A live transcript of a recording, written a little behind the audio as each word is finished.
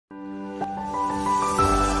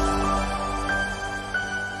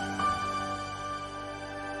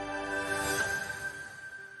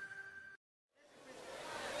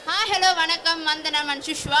வணக்கம் வந்தனம் and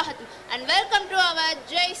சுஷ்வாஹத் and welcome to our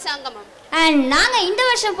Jai சங்கமம். And நாங்க இந்த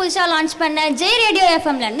வருஷம் புதுசா லான்ச் பண்ண ஜெய் ரேடியோ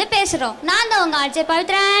எஃப்எம்ல இருந்து பேசுறோம். நான் தான் உங்க அஜய்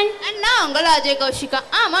பவித்ரன். and நான் உங்க அஜய் கௌஷிகா.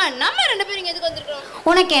 ஆமா, நம்ம ரெண்டு பேரும் இங்க எதுக்கு வந்திருக்கோம்?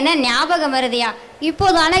 உனக்கு என்ன ஞாபகம் வருதியா?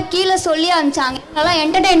 இப்போதானே கீழே சொல்லி அனுப்பிச்சாங்க நல்லா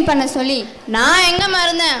என்டர்டெயின் பண்ண சொல்லி. நான் எங்க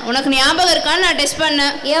மறந்தேன்? உனக்கு ஞாபகம் இருக்கான்னு நான் டெஸ்ட்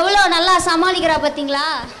பண்ணேன். எவ்வளோ நல்லா சமாளிக்கிறா பார்த்தீங்களா?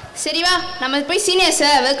 சரி வா, நம்ம போய் சீனியர்ஸை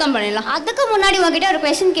வெல்கம் பண்ணிடலாம். அதுக்கு முன்னாடி உங்ககிட்ட ஒரு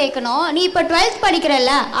கொஸ்டின் கேட்கணும். நீ இப்போ 12th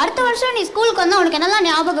படிக்கிறல்ல, அடுத்த வருஷம் நீ ஸ்கூலுக்கு வந்தால் உனக்கு என்னெல்லாம்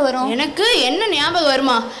ஞாபகம் வரும்? எனக்கு என்ன ஞாபகம்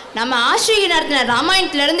வருமா? நம்ம ஆஸ்ட்ரேலியா நடத்தின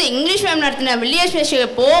ராமாயணத்துலேருந்து இங்கிலீஷ் மேம் நடத்தின வில்லியர்ஸ் பேஷ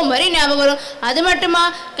மாதிரி ஞாபகம் வரும். அது மட்டுமா,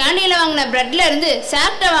 கேண்டீனில் வாங்கின பிரெட்ல இருந்து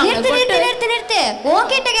சாப்பிட்ட நிறுத்து.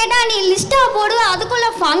 உன்கிட்ட கேட்டால் நீ லிஸ்ட்டாக போடுவ, அதுக்குள்ள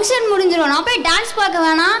ஃபங்க்ஷன் முடிஞ்சிடும். நான் போய் டான்ஸ் பார்க்க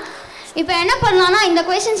வேணாம். இப்போ என்ன பண்ணலாம்னா, இந்த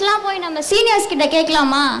கொஸ்டின்ஸ்லாம் போய் நம்ம சீனியர்ஸ் கிட்ட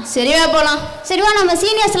கேட்கலாமா? சரிவா போகலாம். சரிவா, நம்ம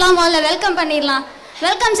சீனியர்ஸ்லாம் முதல்ல வெல்கம் பண்ணிடலாம்.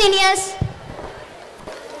 Welcome seniors.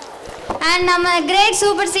 அண்ட் நம்ம great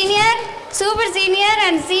super senior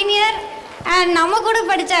and senior and நம்ம கூட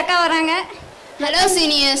படித்த அக்கா வராங்க. Hello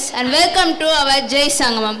seniors and welcome to our Jai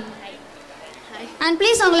சங்கமம். அண்ட்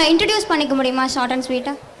ப்ளீஸ் உங்களை இன்ட்ரடியூஸ் பண்ணிக்க முடியுமா ஷார்ட் அண்ட்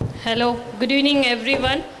ஸ்வீட்டாக? Hello, good evening every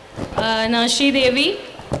one. நான் Sridevi.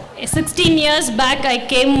 16 years back I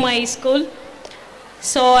came my school,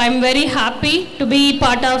 so I'm very happy to be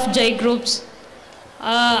part of J groups.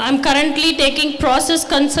 I'm currently taking process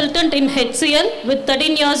consultant in HCL with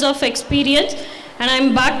 13 years of experience, and I'm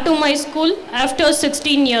back to my school after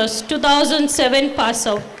 16 years, 2007 pass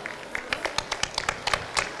out.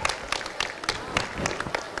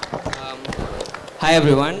 Hi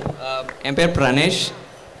everyone, I'm Pranesh.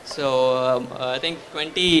 So I think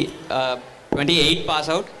 28 pass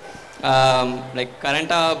out. Like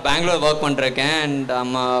current Bangalore work பண்றேன் and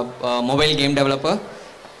I'm a mobile game developer.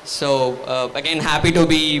 So again happy to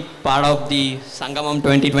be part of the Sangamam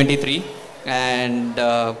 2023 and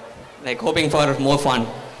like hoping for more fun.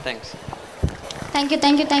 Thanks.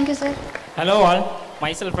 Thank you sir. Hello all,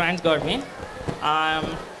 myself Franz Godwin.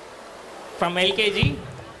 From LKG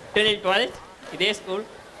till 12th இதே school.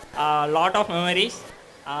 Lot of memories.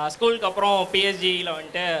 ஸ்கூலுக்கு அப்புறம் பிஎஸ்ஜியில்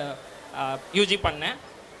வந்துட்டு UG பண்ணேன்.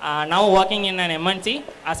 Now working in an MNC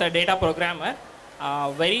as a data programmer.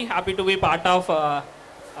 Very happy to be part of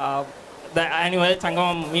the annual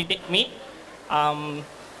Sangamam meet.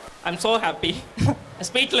 I'm so happy.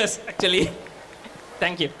 Speechless actually.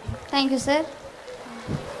 Thank you sir.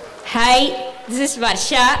 Hi, this is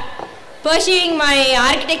Varsha, pursuing my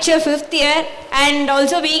architecture 5th year and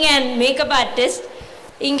also being an makeup artist.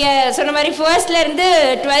 இங்கே சொன்ன மாதிரி ஃபர்ஸ்ட்லேருந்து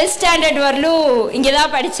 12th standard வரலும் இங்கே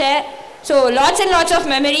தான் படித்தேன். So lots and lots of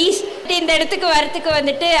memories. இந்த இடத்துக்கு வரத்துக்கு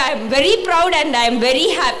வந்துட்டு I am very proud and I am very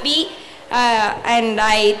happy and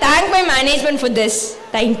I thank my management for this.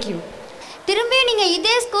 Thank you. திரும்பி நீங்கள்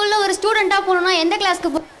இதே ஸ்கூலில் ஒரு ஸ்டூடெண்ட்டாக போகணுன்னா எந்த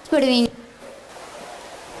கிளாஸ்க்கு போடுவீங்க?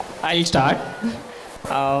 I'll start.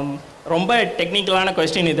 ரொம்ப டெக்னிக்கலான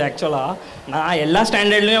கொஸ்டின் இது. ஆக்சுவலாக நான் எல்லா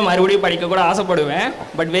ஸ்டாண்டர்ட்லேயும் மறுபடியும் படிக்க கூட ஆசைப்படுவேன்.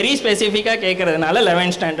 பட் வெரி ஸ்பெசிஃபிக்காக கேட்குறதுனால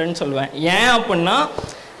 11th ஸ்டாண்டர்ட்னு சொல்லுவேன். ஏன் அப்படின்னா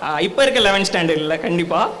இப்போ இருக்க 11th ஸ்டாண்டர்ட் இல்லை.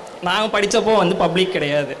 கண்டிப்பாக நாங்கள் படித்தப்போ வந்து பப்ளிக்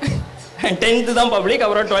கிடையாது. 10th தான் பப்ளிக்,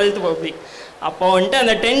 அப்புறம் 12th பப்ளிக். அப்போ வந்துட்டு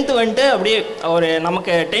அந்த 10th வந்துட்டு அப்படியே ஒரு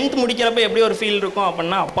நமக்கு 10th முடிக்கிறப்ப எப்படி ஒரு ஃபீல் இருக்கும்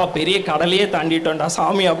அப்படின்னா, அப்பா பெரிய கடலையே தாண்டிட்டோம்டா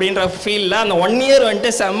சாமி அப்படின்ற ஃபீலில் அந்த 1 year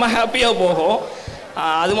வந்துட்டு செம்ம ஹாப்பியாக போகும்.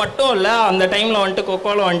 அது மட்டும் இல்லை, அந்த டைமில் வந்துட்டு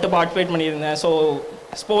கொக்கோவில் வந்துட்டு பார்ட்டிசிபேட் பண்ணியிருந்தேன். ஸோ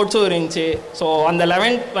ஸ்போர்ட்ஸும் இருந்துச்சு. ஸோ அந்த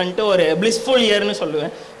 11th வந்துட்டு ஒரு பிளிஸ்ஃபுல் இயர்னு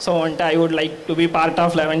சொல்லுவேன். ஸோ வந்துட்டு I would like to be part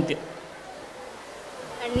of 11th.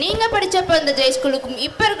 நீங்கள் படித்தப்போ இந்த ஜெய் ஸ்கூலுக்கும்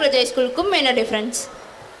இப்போ இருக்கிற ஜெய் ஸ்கூலுக்கும் என்ன difference?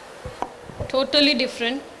 Totally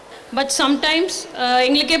different. But sometimes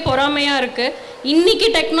எங்களுக்கே பொறாமையாக இருக்குது. இன்றைக்கி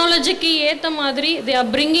டெக்னாலஜிக்கு ஏற்ற மாதிரி they are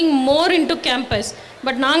bringing more in to campus.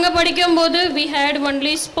 But நாங்கள் படிக்கும்போது we had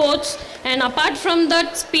only sports and apart from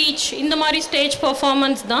that speech, இந்த மாதிரி ஸ்டேஜ்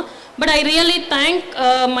பர்ஃபார்மன்ஸ் தான். But I really thank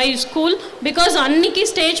my school because அன்னைக்கு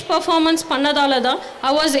ஸ்டேஜ் பர்ஃபார்மன்ஸ் பண்ணதால தான்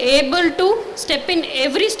I was able to step in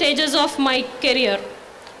every stages of my career.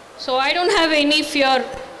 So I don't have any fear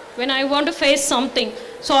when I want to face something.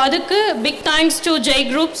 So adukku big thanks to J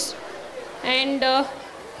groups and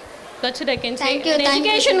that's it I can say. Thank you.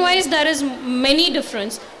 Education wise there is many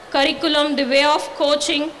difference. Curriculum, the way of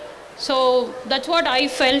coaching, so that's what I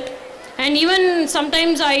felt. And even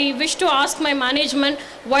sometimes I wish to ask my management,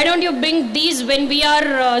 why don't you bring these when we are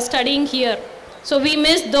studying here? So we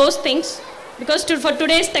miss those things because for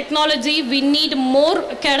today's technology we need more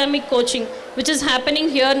academic coaching which is happening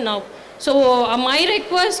here now. So my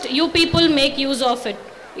request, you people make use of it.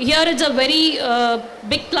 Here it's a very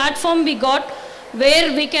big platform we got where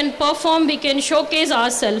we can perform, we can showcase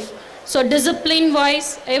ourselves. So discipline wise,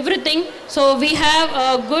 everything. So we have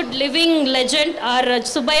a good living legend, our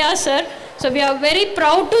Subaya sir. So we are very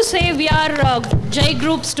proud to say we are J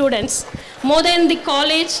Group students, more than the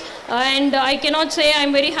college. And I cannot say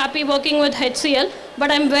I'm very happy working with HCL, but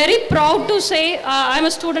I'm very proud to say I'm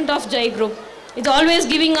a student of J Group. It's always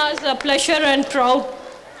giving us a pleasure and proud.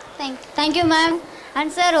 Thank you ma'am. And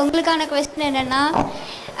sir, உங்களுக்கான question என்னன்னா,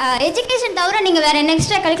 education தவிர நீங்கள் வேறு என்ன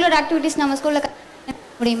extra curricular activities நம்ம ஸ்கூலில்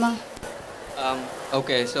முடியுமா?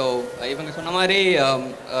 Okay, so இவங்க சொன்ன மாதிரி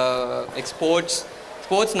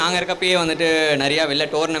ஸ்போர்ட்ஸ் நாங்கள் இருக்கப்பயே வந்துட்டு நிறையா வெளில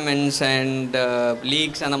டோர்னமெண்ட்ஸ் அண்ட்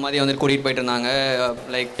லீக்ஸ் அந்த மாதிரி வந்துட்டு கூட்டிகிட்டு போயிட்டு இருந்தாங்க,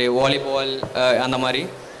 லைக் வாலிபால் அந்த மாதிரி.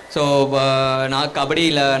 ஸோ நான்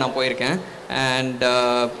கபடியில் நான் போயிருக்கேன். And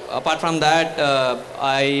apart from that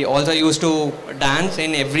I also use to dance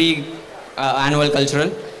in every annual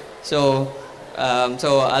cultural.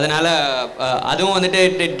 So அதனால் அதுவும் வந்துட்டு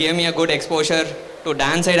it gave me a good exposure to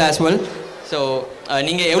dance side as well. So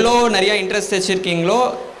நீங்கள் எவ்வளோ நிறையா இன்ட்ரெஸ்ட் வச்சுருக்கீங்களோ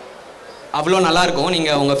அவ்வளோ நல்லாயிருக்கும்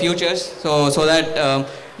நீங்கள் உங்கள் ஃப்யூச்சர்ஸ். ஸோ தட்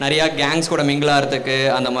நிறையா கேங்ஸ் கூட மிங்கிள் ஆகிறதுக்கு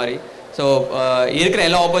அந்த மாதிரி. ஸோ இருக்கிற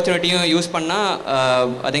எல்லா ஆப்பர்ச்சுனிட்டியும் யூஸ் பண்ணால்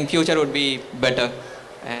I think future would be better.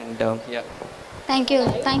 And yeah, Thank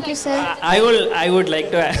you sir. I would like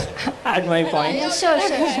to add my point. Sure.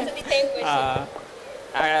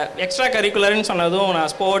 Extra கரிக்குலர்னு சொன்னதும் நான்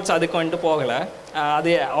ஸ்போர்ட்ஸ் அதுக்கு வந்துட்டு போகலை.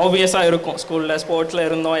 அது ஆப்வியஸாக இருக்கும், ஸ்கூலில் ஸ்போர்ட்ஸில்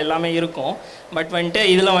இருந்தோம், எல்லாமே இருக்கும். பட் வந்துட்டு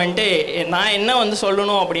இதில் வந்துட்டு நான் என்ன வந்து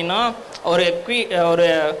சொல்லணும் அப்படின்னா,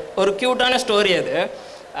 ஒரு க்யூட்டான ஸ்டோரி அது.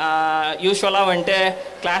 யூஸ்வலாக வந்துட்டு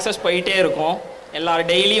கிளாஸஸ் போயிட்டே இருக்கும், எல்லாரும்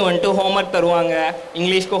டெய்லியும் வந்துட்டு ஹோம்ஒர்க் தருவாங்க.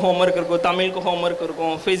 இங்கிலீஷ்க்கு ஹோம்ஒர்க் இருக்கும், தமிழுக்கு ஹோம்ஒர்க்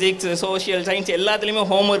இருக்கும், ஃபிசிக்ஸ், சோஷியல் சயின்ஸ் எல்லாத்துலேயுமே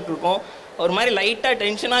ஹோம்ஒர்க் இருக்கும். ஒரு மாதிரி லைட்டாக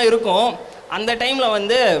டென்ஷனாக இருக்கும். அந்த டைமில்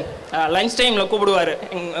வந்து லன்ச் டைமில் கூப்பிடுவார்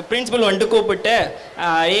பிரின்சிபல் வந்துட்டு, கூப்பிட்டு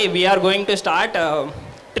we are going to start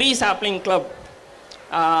tree sapling club,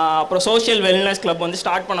 அப்புறம் சோஷியல் வெல்னஸ் கிளப் வந்து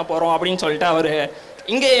ஸ்டார்ட் பண்ண போகிறோம் அப்படின்னு சொல்லிட்டு அவர்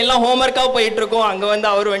இங்கே எல்லாம் ஹோம்ஒர்க்காக போயிட்டுருக்கோம். அங்கே வந்து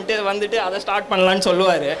அவர் வந்துட்டு அதை ஸ்டார்ட் பண்ணலான்னு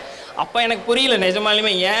சொல்லுவார். அப்போ எனக்கு புரியல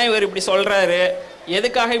நிஜமாலுமே ஏன் இவர் இப்படி சொல்கிறாரு,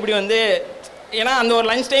 எதுக்காக இப்படி வந்து. ஏன்னா அந்த ஒரு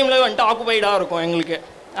லன்ச் டைமில் வந்துட்டு ஆக்குபைடாக இருக்கும் எங்களுக்கு,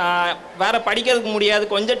 வேறு படிக்கிறதுக்கு முடியாது,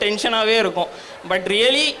 கொஞ்சம் டென்ஷனாகவே இருக்கும். But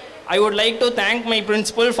really I would like to thank my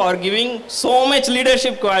principal for giving so much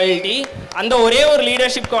leadership quality. அந்த ஒரே ஒரு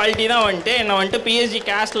லீடர்ஷிப் குவாலிட்டி தான் வந்துட்டு என்னை வந்துட்டு பிஎஸ்ஜி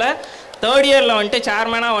கேஸ்டில் தேர்ட் இயரில் வந்துட்டு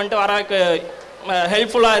சேர்மனாக வந்துட்டு வரக்கு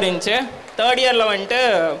ஹெல்ப்ஃபுல்லாக இருந்துச்சு. தேர்ட் இயரில் வந்துட்டு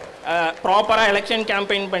ப்ராப்பராக எலெக்ஷன்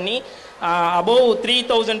கேம்பெயின் பண்ணி அபோவ்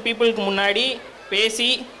 3000 பீப்புளுக்கு முன்னாடி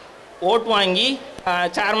பேசி ஓட் வாங்கி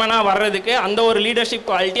சேர்மனாக வர்றதுக்கு அந்த ஒரு லீடர்ஷிப்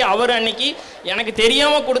குவாலிட்டி அவர் அன்னைக்கு எனக்கு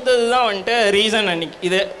தெரியாமல் கொடுத்தது தான் வந்துட்டு ரீசன் அன்னைக்கு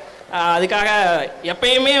இது. அதுக்காக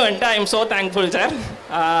எப்பயுமே வந்துட்டு I am so thankful sir.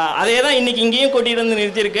 அதே தான் இன்றைக்கி இங்கேயும் கூட்டிகிட்டு வந்து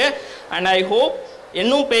நிறுத்திருக்கு. அண்ட் ஐ ஹோப்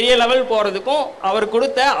இன்னும் பெரிய லெவல் போகிறதுக்கும் அவர்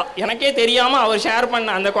கொடுத்த எனக்கே தெரியாமல் அவர் ஷேர்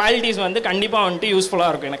பண்ண அந்த குவாலிட்டிஸ் வந்து கண்டிப்பாக வந்துட்டு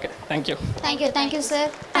யூஸ்ஃபுல்லாக இருக்கும் எனக்கு. Thank you sir.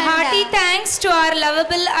 Hearty thanks to our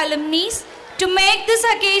lovable alumni. To make this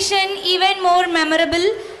occasion even more memorable,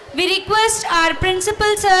 we request our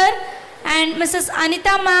principal sir and Mrs.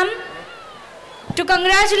 Anita ma'am to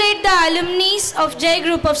congratulate the alumni of J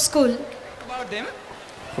Group of School.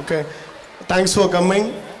 Okay, thanks for coming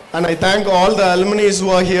and I thank all the alumni who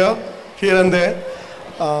are here and there.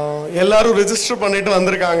 எல்லாரும் register பண்ணிட்டு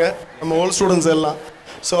வந்திருக்காங்க நம்ம volt students எல்லாம்.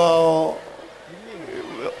 So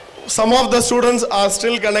some of the students are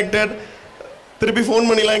still connected. திருப்பி phone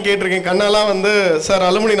பண்ணிலாம் கேட்டிருக்கேன், கண்ணெல்லாம் வந்து சார்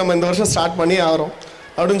அலுமினி நம்ம இந்த வருஷம் ஸ்டார்ட் பண்ணி ஆகிறோம்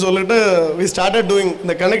அப்படின்னு சொல்லிட்டு வி ஸ்டார்டட் டூயிங்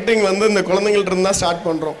இந்த கனெக்டிங் வந்து இந்த குழந்தைங்கள்ட்ட இருந்தால் ஸ்டார்ட்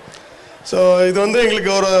பண்ணுறோம். ஸோ இது வந்து எங்களுக்கு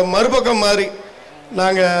ஒரு மறுபக்கம் மாதிரி,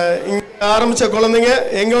 நாங்கள் இங்கே ஆரம்பித்த குழந்தைங்க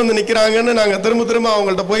எங்கே வந்து நிற்கிறாங்கன்னு நாங்கள் திரும்ப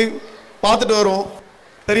அவங்கள்ட்ட போய் பார்த்துட்டு வருவோம்.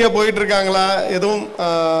 சரியாக போயிட்டுருக்காங்களா, எதுவும்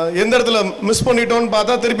எந்த இடத்துல மிஸ் பண்ணிட்டோன்னு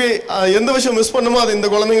பார்த்தா திருப்பி எந்த விஷயம் மிஸ் பண்ணுமோ அது இந்த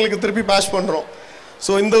குழந்தைங்களுக்கு திருப்பி பேஷ் பண்ணுறோம்.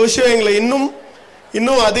 ஸோ இந்த விஷயம் எங்களை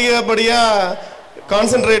இன்னும் அதிகப்படியாக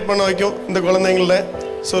கான்சென்ட்ரேட் பண்ண வைக்கும் இந்த குழந்தைங்கள.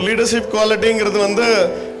 ஸோ லீடர்ஷிப் குவாலிட்டிங்கிறது வந்து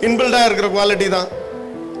இன்பில்டாக இருக்கிற குவாலிட்டி தான்.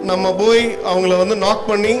 நம்ம போய் அவங்கள வந்து நாக்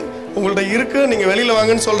பண்ணி உங்கள்கிட்ட இருக்குது நீங்கள் வெளியில்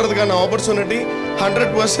வாங்கன்னு சொல்கிறதுக்கான opportunity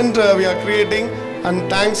 100% we are creating. And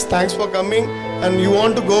thanks for coming and you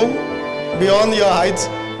want to go beyond your heights.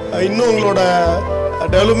 இன்னும் உங்களோட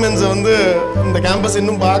டெவலப்மெண்ட்ஸை வந்து இந்த கேம்பஸ்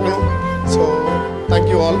இன்னும் பார்க்கணும். So thank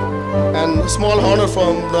you all and small honor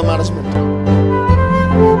from the management.